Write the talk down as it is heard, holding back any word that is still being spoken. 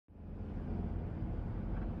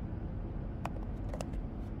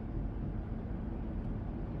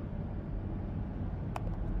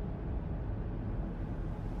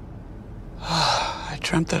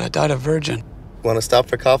dreamt that I died a virgin. Want to stop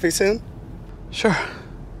for coffee soon? Sure.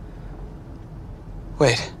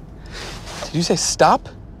 Wait. Did you say stop?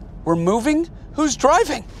 We're moving? Who's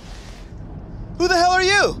driving? Who the hell are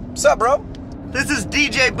you? What's up, bro? This is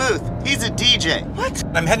DJ Booth. He's a DJ. What?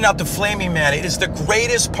 I'm heading out to Flaming Man. It is the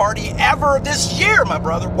greatest party ever this year, my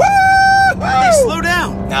brother. Woo! Hey, slow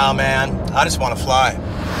down. Nah, man. I just want to fly.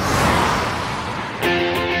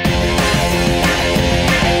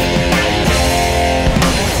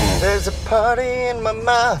 There's a party in my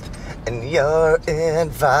mouth, and you're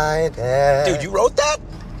invited. Dude, you wrote that?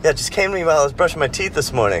 Yeah, it just came to me while I was brushing my teeth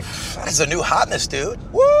this morning. That is a new hotness, dude.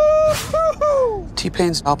 Woo!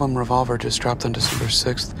 T-Pain's album Revolver just dropped on December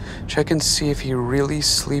 6th. Check and see if he really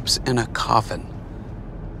sleeps in a coffin.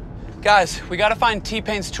 Guys, we gotta find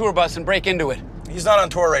T-Pain's tour bus and break into it. He's not on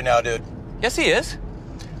tour right now, dude. Yes, he is.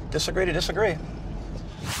 Disagree to disagree.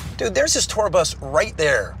 Dude, there's his tour bus right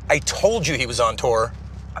there. I told you he was on tour.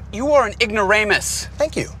 You are an ignoramus.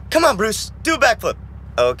 Thank you. Come on, Bruce. Do a backflip.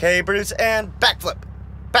 Okay, Bruce, and backflip.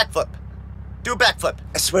 Backflip. Do a backflip.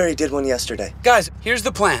 I swear he did one yesterday. Guys, here's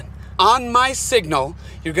the plan. On my signal,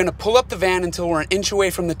 you're gonna pull up the van until we're an inch away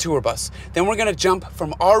from the tour bus. Then we're gonna jump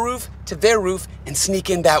from our roof to their roof and sneak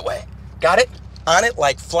in that way. Got it? On it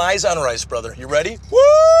like flies on rice, brother. You ready?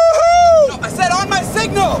 Woo-hoo! No, I said on my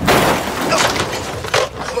signal!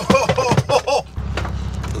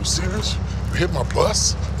 Are you serious? You hit my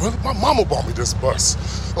bus? Well, my mama bought me this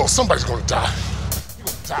bus. Oh, somebody's gonna die. You're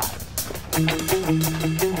gonna die.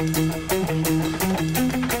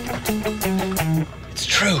 It's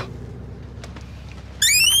true.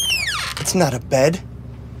 It's not a bed.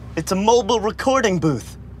 It's a mobile recording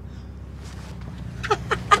booth.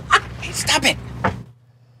 Hey, stop it!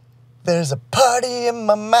 There's a party in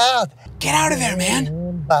my mouth. Get out of there, man.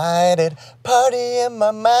 Invited. Party in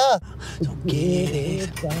my mouth. Don't get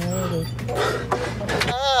it.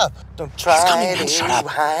 Don't try He's coming, man. to Shut up.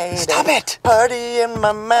 hide Stop it. Party in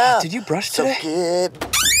my mouth. Did you brush So today?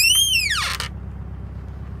 get...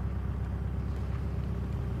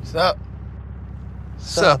 Sup?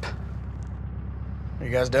 Sup? What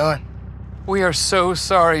you guys doing? We are so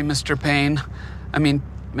sorry, Mr. Payne. I mean,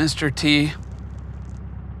 Mr. T.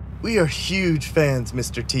 We are huge fans,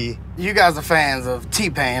 Mr. T. You guys are fans of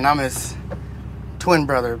T-Pain. I'm his twin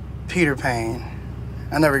brother, Peter Payne.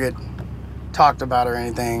 I never get talked about or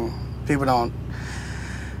anything. People don't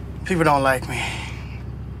like me.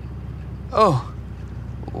 Oh,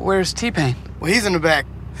 where's T-Pain? Well, he's in the back.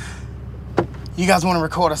 You guys want to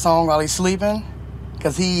record a song while he's sleeping?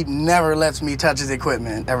 Because he never lets me touch his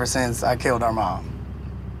equipment ever since I killed our mom.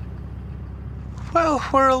 Well,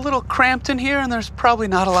 we're a little cramped in here, and there's probably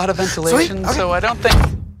not a lot of ventilation, Sweet. Okay. so I don't think...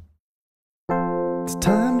 It's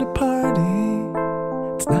time to party.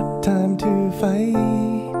 It's not time to fight.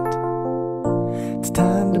 It's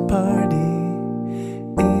time to party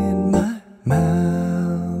in my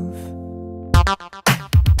mouth.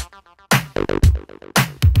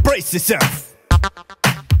 Brace yourself.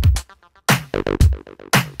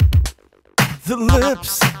 The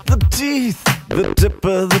lips, the teeth, the tip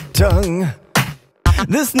of the tongue.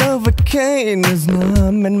 This Novocaine is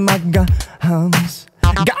numb in my gums.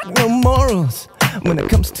 Got no morals when it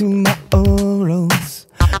comes to my orals.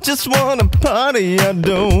 Just wanna party, I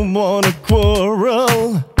don't wanna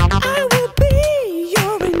quarrel. I will be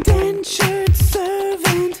your indentured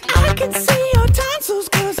servant. I can see your tonsils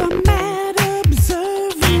cause I'm mad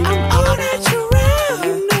observant. I'm all natural,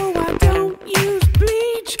 you know I don't use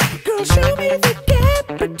bleach. Girl, show me the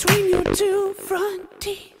gap between your two front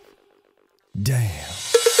teeth. Damn.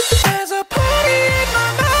 There's a party in my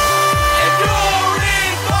mouth. And you're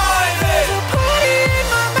invited. There's a party in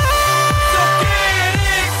my mouth. So get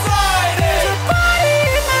excited. There's a party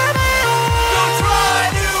in my mouth. Don't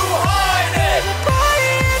try to hide it. There's a party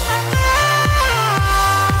in my mouth.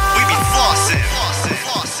 We be flossing.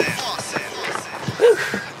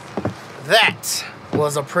 That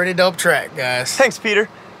was a pretty dope track, guys. Thanks, Peter.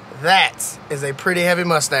 That is a pretty heavy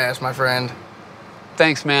mustache, my friend.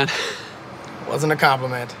 Thanks, man. Wasn't a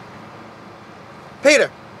compliment.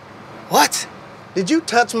 Peter. What? Did you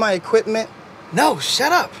touch my equipment? No,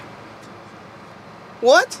 shut up.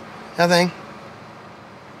 What? Nothing.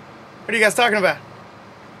 What are you guys talking about?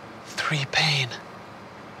 3 Pain.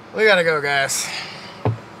 We gotta go, guys.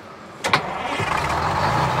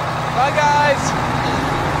 Bye, guys.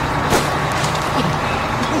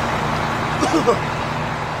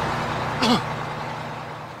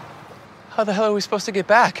 How the hell are we supposed to get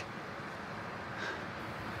back?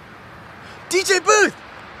 DJ Booth!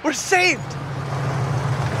 We're saved!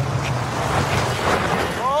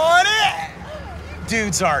 On it!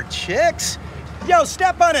 Dudes are chicks. Yo,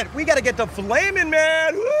 step on it. We gotta get the flaming,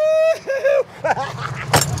 man. Woo-hoo!